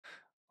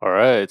All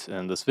right,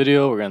 in this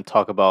video, we're going to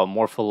talk about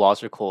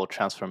morphological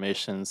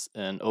transformations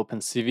in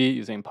OpenCV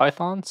using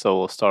Python. So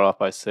we'll start off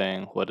by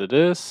saying what it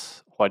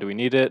is, why do we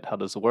need it, how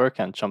does it work,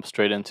 and jump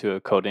straight into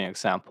a coding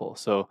example.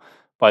 So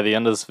by the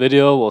end of this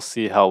video, we'll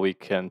see how we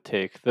can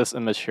take this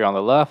image here on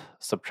the left,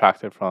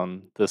 subtract it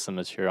from this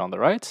image here on the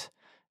right,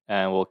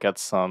 and we'll get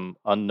some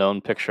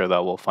unknown picture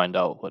that we'll find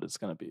out what it's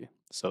going to be.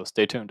 So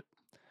stay tuned.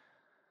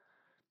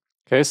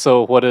 Okay,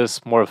 so what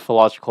is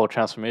morphological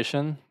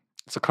transformation?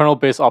 It's a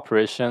kernel-based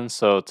operation,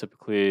 so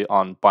typically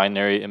on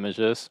binary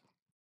images.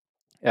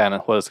 And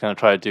what it's going to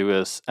try to do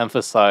is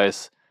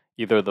emphasize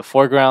either the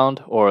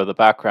foreground or the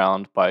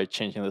background by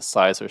changing the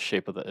size or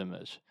shape of the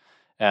image.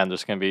 And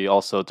there's going to be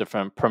also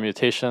different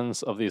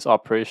permutations of these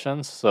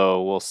operations,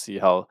 so we'll see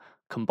how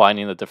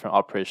combining the different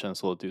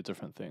operations will do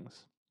different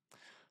things.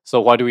 So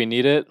why do we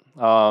need it?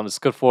 It's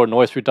good for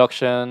noise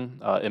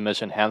reduction,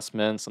 image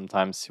enhancement.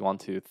 Sometimes you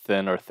want to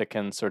thin or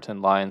thicken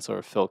certain lines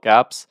or fill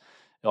gaps.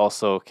 It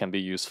also can be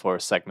used for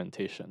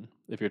segmentation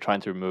if you're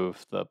trying to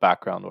remove the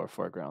background or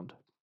foreground.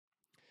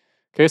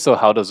 Okay, so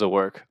how does it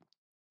work?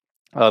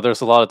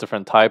 There's a lot of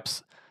different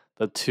types.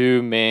 The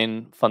two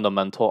main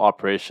fundamental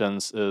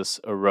operations is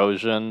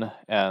erosion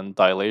and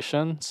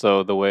dilation.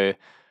 So the way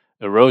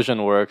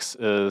erosion works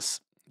is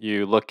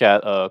you look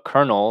at a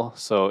kernel.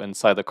 So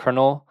inside the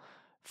kernel,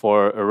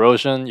 for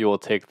erosion, you will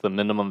take the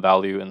minimum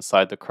value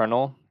inside the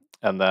kernel.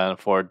 And then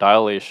for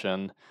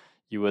dilation,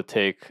 you would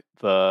take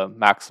the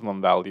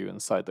maximum value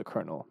inside the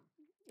kernel.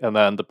 And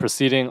then the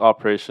preceding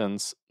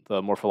operations, the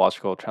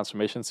morphological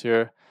transformations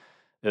here,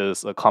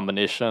 is a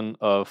combination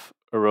of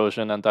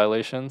erosion and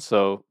dilation.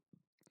 So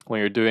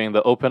when you're doing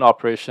the open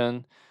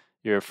operation,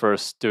 you're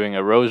first doing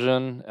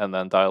erosion and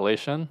then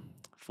dilation.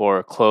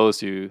 For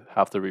close, you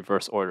have the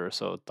reverse order,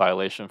 so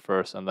dilation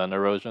first and then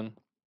erosion.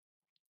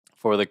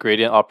 For the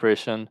gradient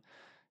operation,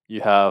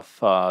 you have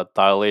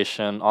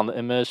dilation on the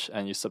image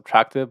and you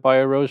subtract it by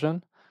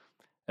erosion.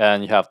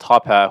 And you have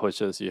top hat,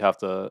 which is you have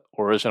the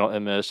original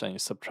image and you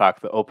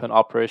subtract the open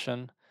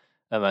operation.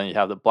 And then you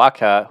have the black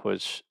hat,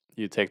 which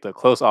you take the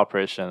close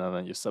operation and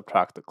then you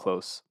subtract the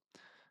close.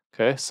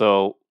 Okay,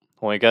 so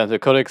when we get into the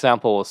code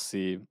example, we'll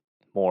see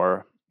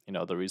more,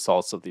 the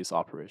results of these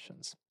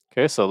operations.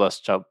 Okay, so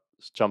let's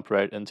jump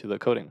right into the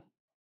coding.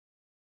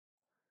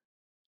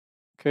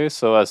 Okay,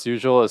 so as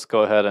usual, let's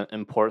go ahead and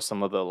import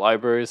some of the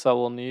libraries that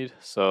we'll need.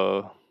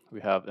 So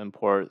we have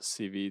import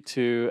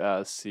cv2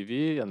 as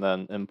cv, and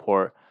then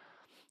import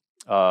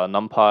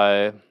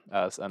numpy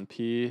as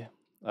np.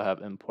 I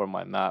have import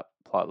my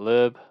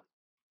matplotlib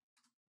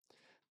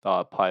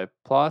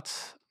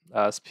 .pyplot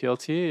as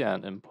plt,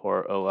 and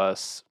import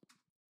os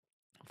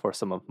for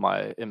some of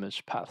my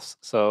image paths.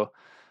 So I'm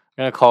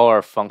going to call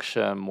our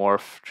function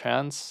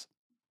morphtrans,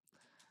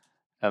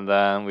 and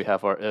then we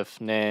have our if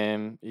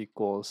name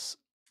equals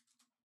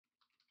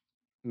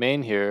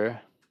main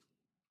here.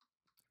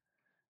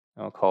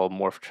 I'll call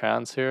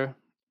morphtrans here.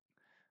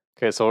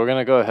 Okay, so we're going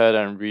to go ahead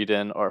and read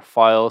in our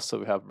file. So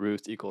we have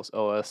root equals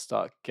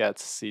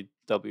os.getcwd.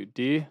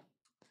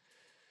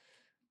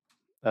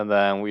 And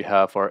then we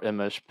have our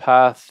image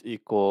path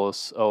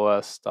equals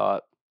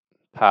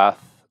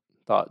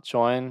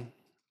os.path.join. And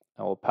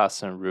we'll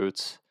pass in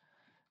root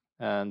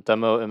and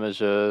demo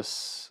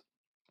images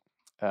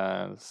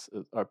and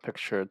our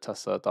picture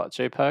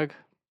tessa.jpg.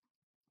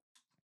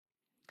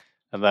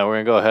 And then we're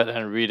going to go ahead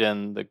and read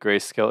in the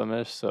grayscale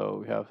image. So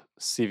we have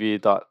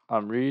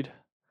cv.unread,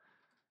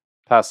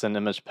 pass in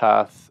image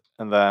path,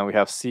 and then we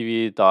have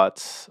cv.unread,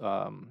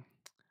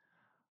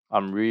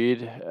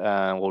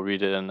 and we'll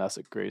read it in as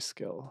a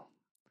grayscale.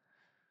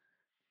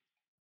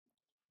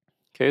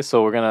 Okay,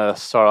 so we're going to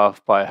start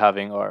off by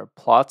having our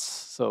plots.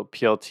 So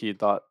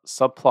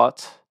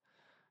plt.subplot,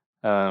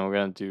 and we're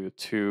going to do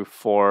two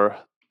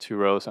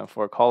rows and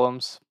 4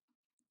 columns.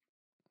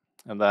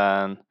 And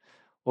then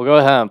we'll go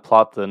ahead and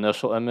plot the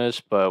initial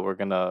image, but we're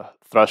going to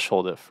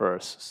threshold it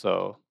first.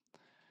 So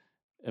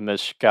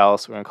image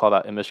Gauss, we're going to call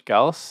that image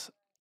Gauss.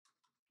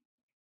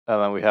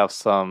 And then we have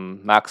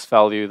some max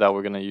value that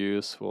we're going to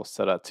use. We'll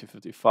set at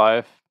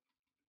 255.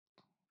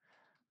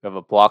 We have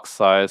a block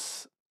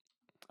size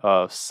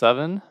of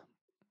 7.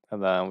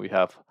 And then we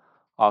have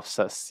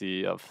offset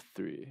C of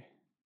 3.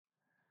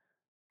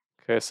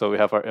 Okay, so we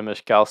have our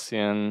image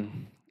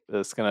Gaussian.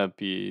 It's going to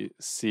be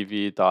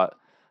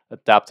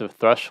cv.adaptive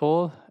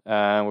threshold.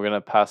 And we're going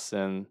to pass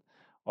in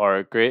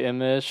our gray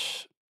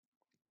image.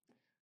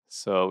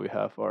 So we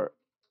have our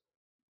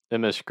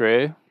image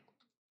gray.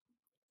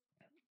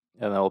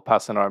 And then we'll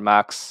pass in our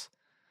max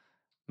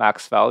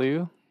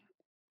value.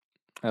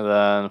 And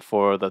then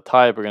for the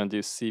type, we're going to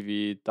do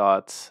cv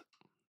dot,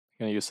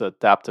 we're going to use the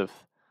adaptive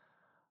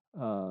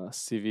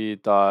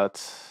cv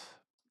dot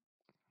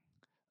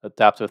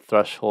adaptive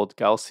threshold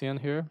Gaussian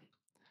here.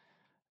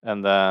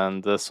 And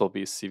then this will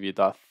be cv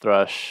dot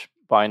thresh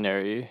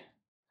binary.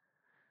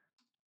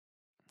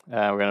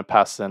 And we're going to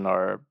pass in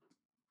our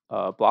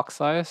block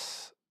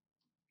size.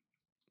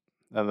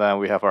 And then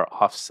we have our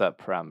offset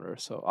parameter,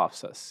 so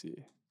offset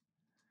C.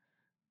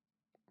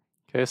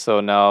 Okay,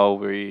 so now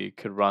we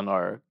could run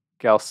our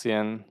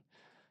Gaussian.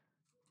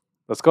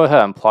 Let's go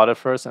ahead and plot it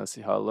first and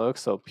see how it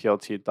looks. So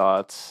plt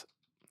dot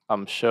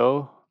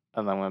show,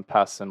 and then I'm going to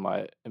pass in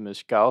my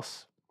image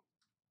Gauss,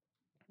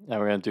 and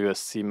we're going to do a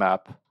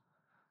CMap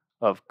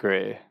of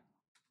gray.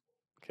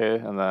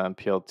 Okay, and then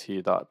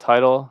plt dot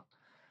title.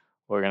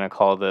 We're going to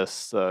call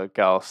this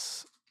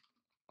Gauss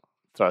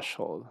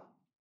threshold,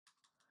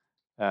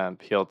 and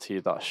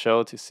plt dot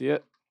show to see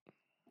it.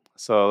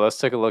 So let's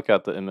take a look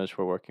at the image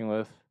we're working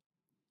with.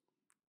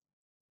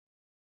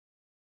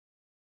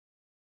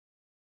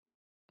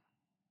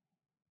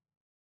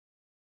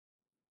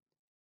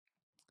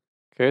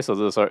 Okay, so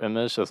this is our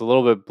image. It's a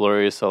little bit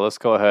blurry, so let's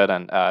go ahead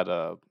and add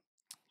a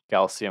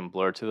Gaussian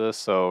blur to this.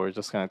 So we're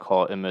just going to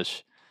call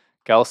image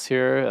Gauss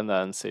here, and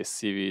then say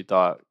cv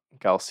dot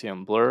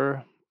Gaussian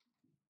blur,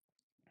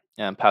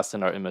 and pass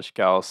in our image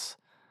Gauss,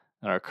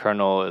 and our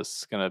kernel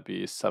is going to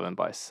be 7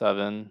 by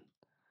 7,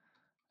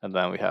 and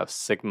then we have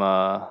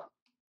sigma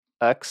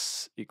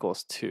x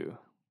equals 2.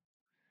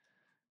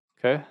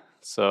 Okay,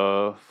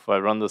 so if I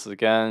run this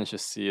again, you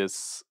just see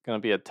it's going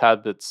to be a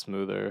tad bit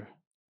smoother.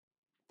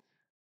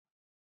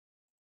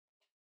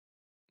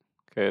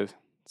 Okay,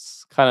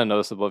 it's kind of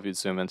noticeable if you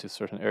zoom into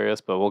certain areas,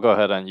 but we'll go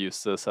ahead and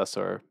use this as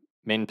our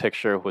main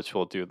picture, which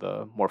we'll do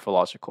the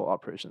morphological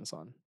operations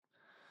on.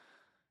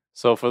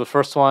 So for the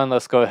first one,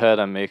 let's go ahead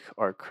and make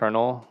our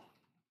kernel.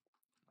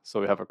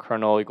 So we have a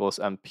kernel equals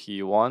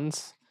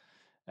mp1s,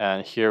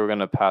 and here we're going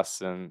to pass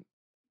in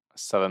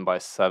 7 by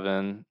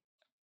 7,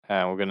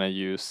 and we're going to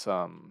use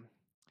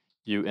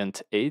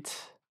uint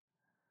 8.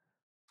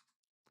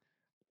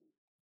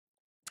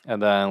 And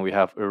then we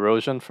have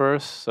erosion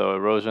first. So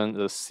erosion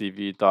is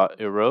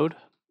cv.erode,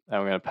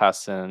 and we're going to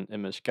pass in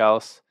image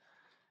Gauss,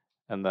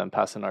 and then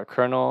pass in our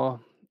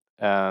kernel.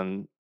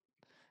 And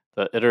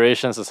the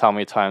iterations is how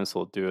many times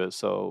we'll do it.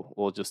 So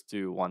we'll just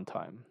do one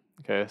time.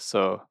 Okay,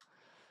 so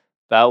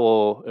that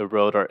will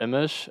erode our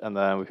image, and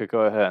then we could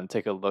go ahead and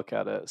take a look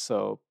at it.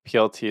 So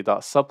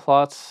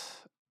plt.subplot,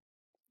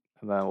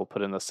 and then we'll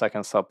put in the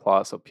second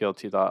subplot, so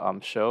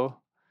plt.show,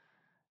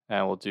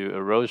 and we'll do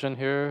erosion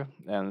here,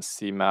 and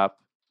CMap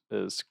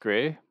is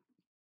gray.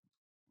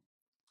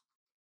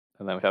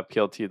 And then we have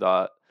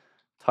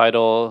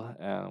plt.title,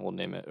 and we'll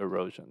name it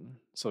erosion,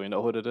 so we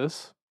know what it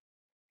is.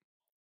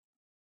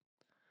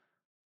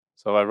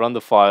 So if I run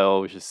the file,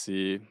 we should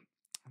see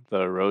the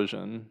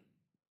erosion.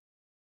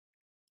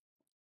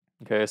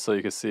 Okay, so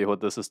you can see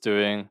what this is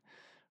doing.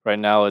 Right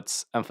now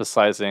it's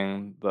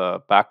emphasizing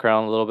the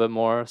background a little bit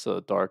more, so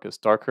the dark is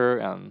darker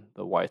and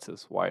the white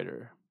is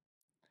whiter.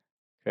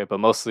 Okay, but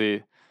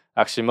mostly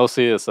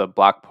it's the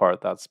black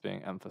part that's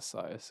being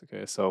emphasized.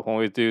 Okay, so when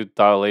we do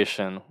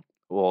dilation,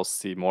 we'll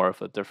see more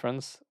of a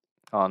difference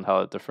on how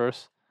it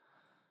differs.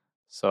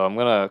 So I'm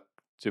gonna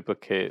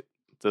duplicate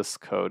this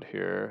code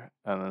here,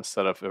 and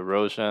instead of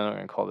erosion, we're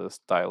gonna call this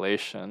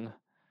dilation.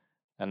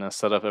 And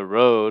instead of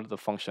erode, the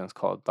function is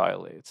called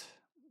dilate.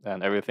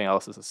 And everything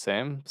else is the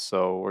same.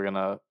 So we're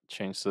gonna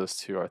change this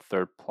to our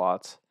third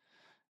plot.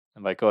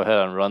 And if I go ahead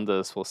and run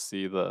this, we'll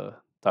see the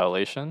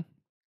dilation.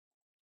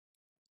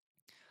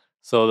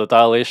 So the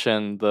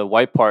dilation, the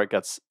white part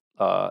gets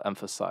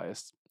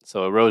emphasized.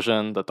 So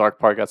erosion, the dark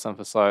part gets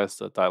emphasized.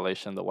 The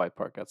dilation, the white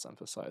part gets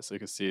emphasized. So you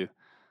can see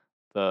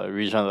the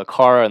region of the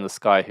car and the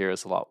sky here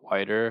is a lot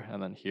wider.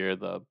 And then here,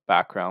 the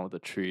background with the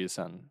trees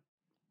and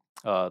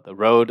the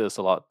road is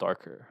a lot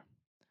darker.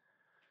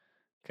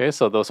 Okay,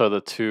 so those are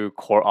the two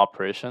core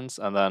operations,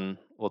 and then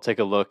we'll take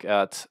a look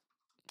at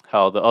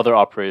how the other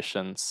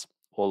operations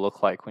will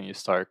look like when you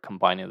start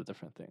combining the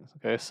different things.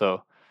 Okay,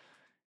 so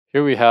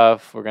here we're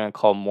going to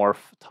call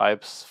morph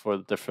types for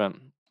the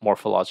different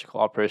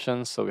morphological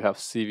operations. So we have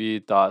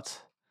cv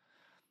dot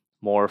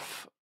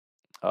morph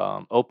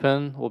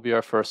open will be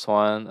our first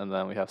one, and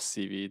then we have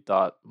cv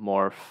dot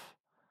morph.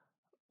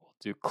 We'll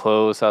do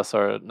close as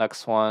our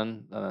next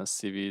one, and then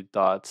cv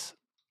dot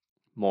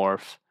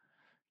morph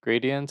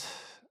gradient,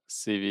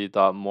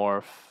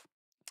 cv.morph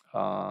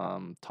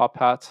top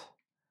hat,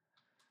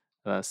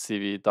 and then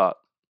cv.morph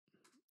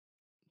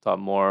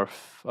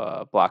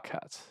black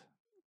hat.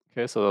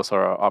 Okay, so those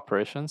are our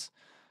operations.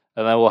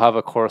 And then we'll have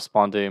a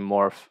corresponding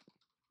morph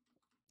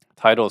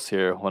titles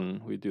here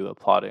when we do the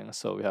plotting.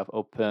 So we have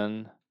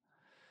open,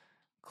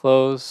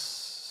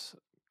 close,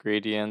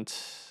 gradient,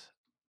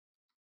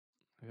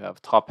 we have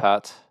top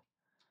hat,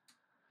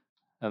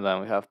 and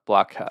then we have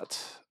black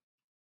hat.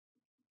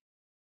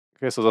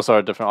 Okay, so those are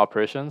our different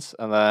operations,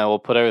 and then we'll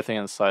put everything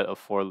inside a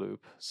for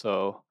loop.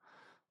 So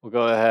we'll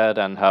go ahead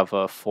and have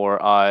a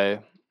for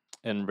I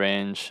in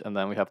range, and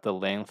then we have the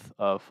length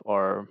of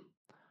our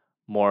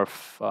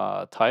morph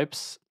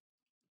types.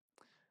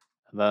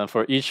 And then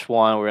for each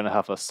one, we're going to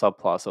have a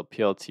subplot, so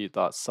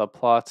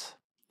plt.subplot,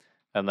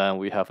 and then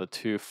we have a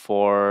 2,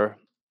 4,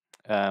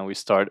 and we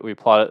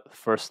plotted the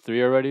first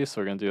 3 already,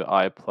 so we're going to do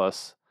I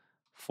plus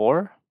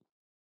 4,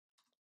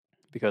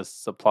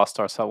 because the plot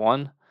starts at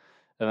 1.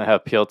 And then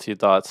have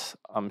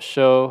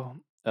plt.show,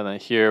 and then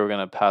here we're going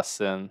to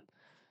pass in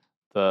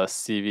the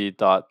cv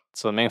dot,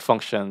 so the main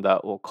function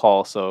that we'll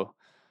call. So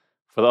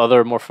for the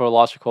other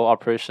morphological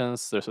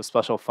operations, there's a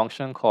special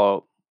function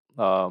called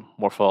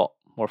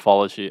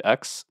morphology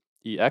x,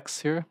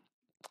 ex here.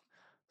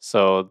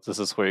 So this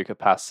is where you could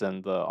pass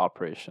in the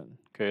operation.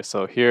 Okay,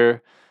 so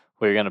here,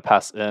 what you're gonna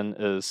pass in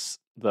is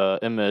the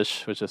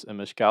image, which is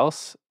image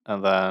Gauss,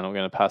 and then we're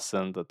gonna pass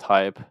in the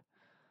type,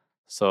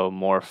 so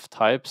morph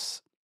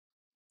types,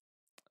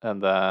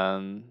 and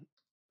then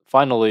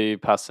finally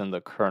pass in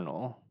the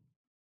kernel.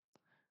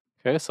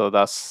 Okay, so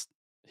that's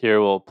here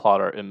we'll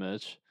plot our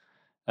image.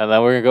 And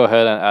then we're gonna go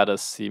ahead and add a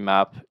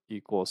CMap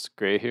equals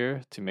gray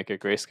here to make it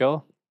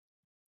grayscale.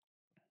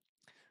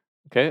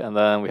 Okay, and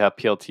then we have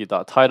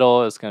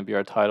plt.title is gonna be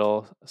our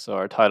title. So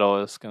our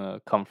title is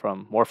gonna come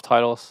from morph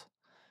titles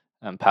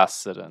and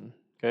pass it in.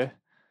 Okay.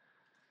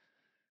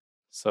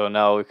 So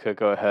now we could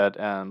go ahead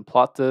and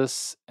plot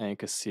this and you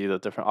can see the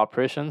different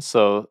operations.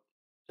 So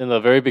in the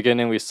very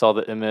beginning, we saw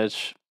the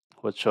image,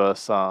 which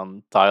was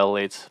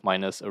dilate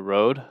minus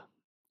erode.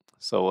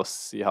 So we'll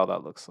see how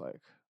that looks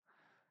like.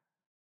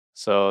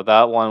 So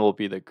that one will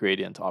be the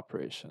gradient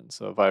operation.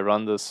 So if I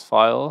run this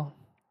file,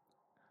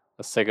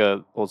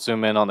 we'll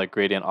zoom in on the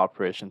gradient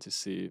operation to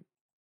see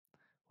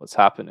what's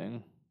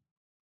happening.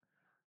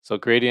 So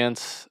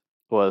gradient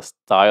was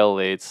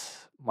dilate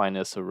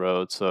minus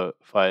erode. So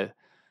if I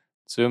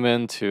zoom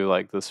into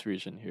like this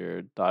region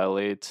here,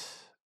 dilate,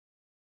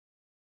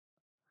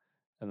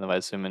 and then I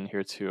zoom in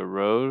here to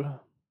erode.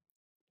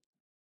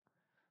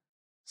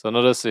 So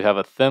notice we have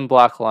a thin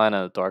black line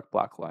and a dark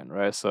black line,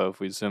 right? So if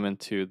we zoom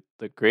into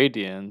the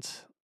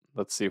gradient,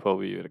 let's see what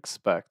we would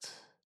expect.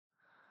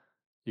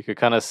 You could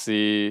kind of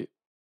see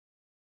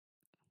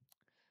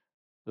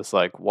this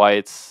like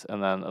white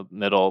and then a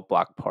middle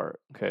black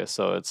part. Okay,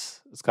 so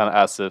it's kind of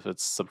as if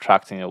it's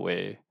subtracting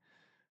away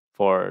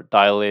for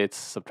dilate,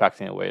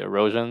 subtracting away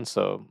erosion.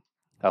 So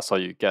that's why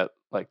you get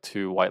like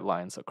two white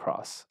lines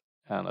across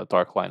and a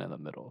dark line in the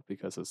middle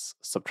because it's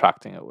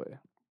subtracting away.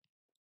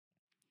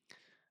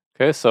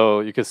 Okay,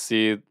 so you can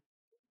see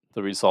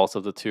the results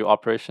of the two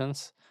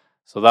operations.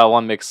 So that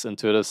one makes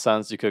intuitive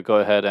sense. You could go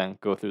ahead and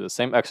go through the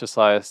same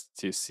exercise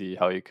to see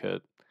how you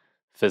could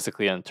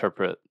physically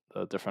interpret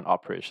the different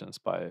operations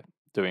by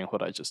doing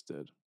what I just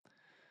did.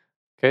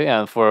 Okay,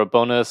 and for a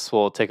bonus,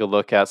 we'll take a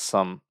look at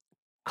some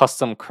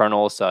custom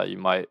kernels that you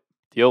might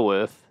deal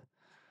with.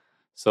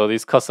 So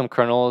these custom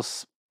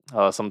kernels,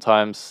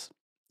 sometimes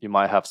you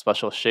might have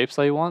special shapes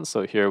that you want.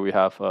 So here we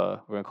have, we're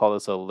gonna call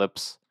this a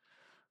ellipse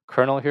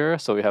kernel here.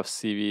 So we have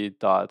cv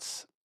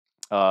dots.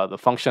 The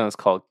function is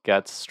called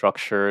get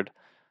structuring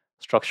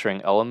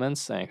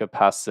elements, and you could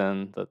pass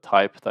in the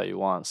type that you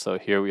want. So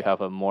here we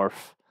have a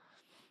morph.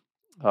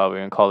 We're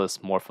gonna call this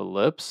morph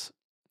ellipse,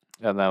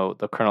 and then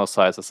the kernel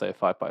size is say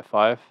 5 by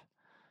 5.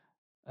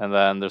 And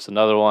then there's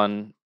another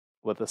one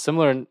with a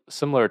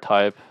similar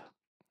type.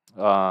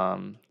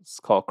 It's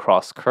called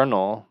cross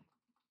kernel.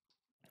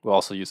 We'll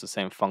also use the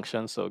same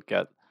function, so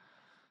get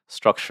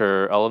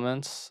structuring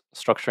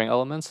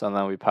elements, and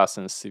then we pass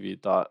in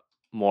cv dot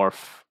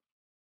morph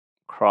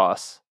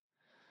cross.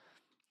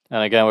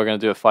 And again, we're going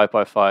to do a 5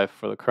 by 5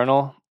 for the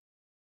kernel.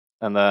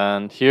 And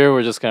then here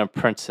we're just going to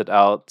print it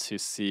out to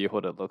see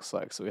what it looks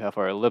like. So we have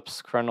our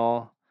ellipse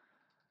kernel,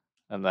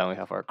 and then we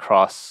have our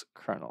cross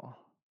kernel.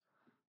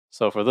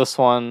 So for this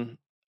one,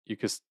 you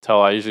can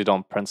tell I usually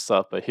don't print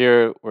stuff, but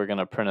here we're going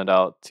to print it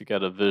out to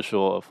get a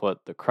visual of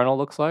what the kernel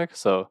looks like.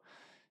 So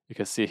you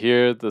can see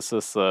here, this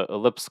is the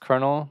ellipse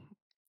kernel,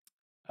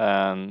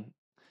 and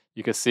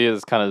you can see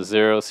it's kind of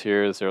zeros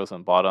here, zeros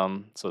on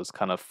bottom. So it's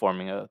kind of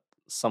forming a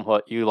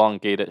somewhat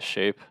elongated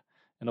shape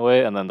in a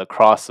way. And then the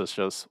cross is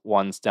just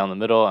ones down the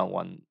middle and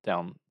one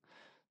down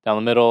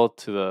the middle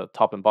to the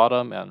top and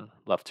bottom and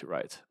left to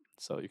right.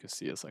 So you can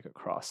see it's like a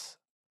cross.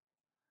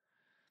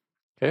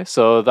 Okay,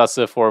 so that's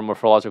it for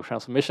morphological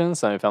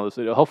transformations. And if you found this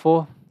video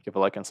helpful, give a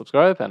like and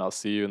subscribe, and I'll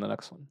see you in the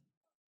next one.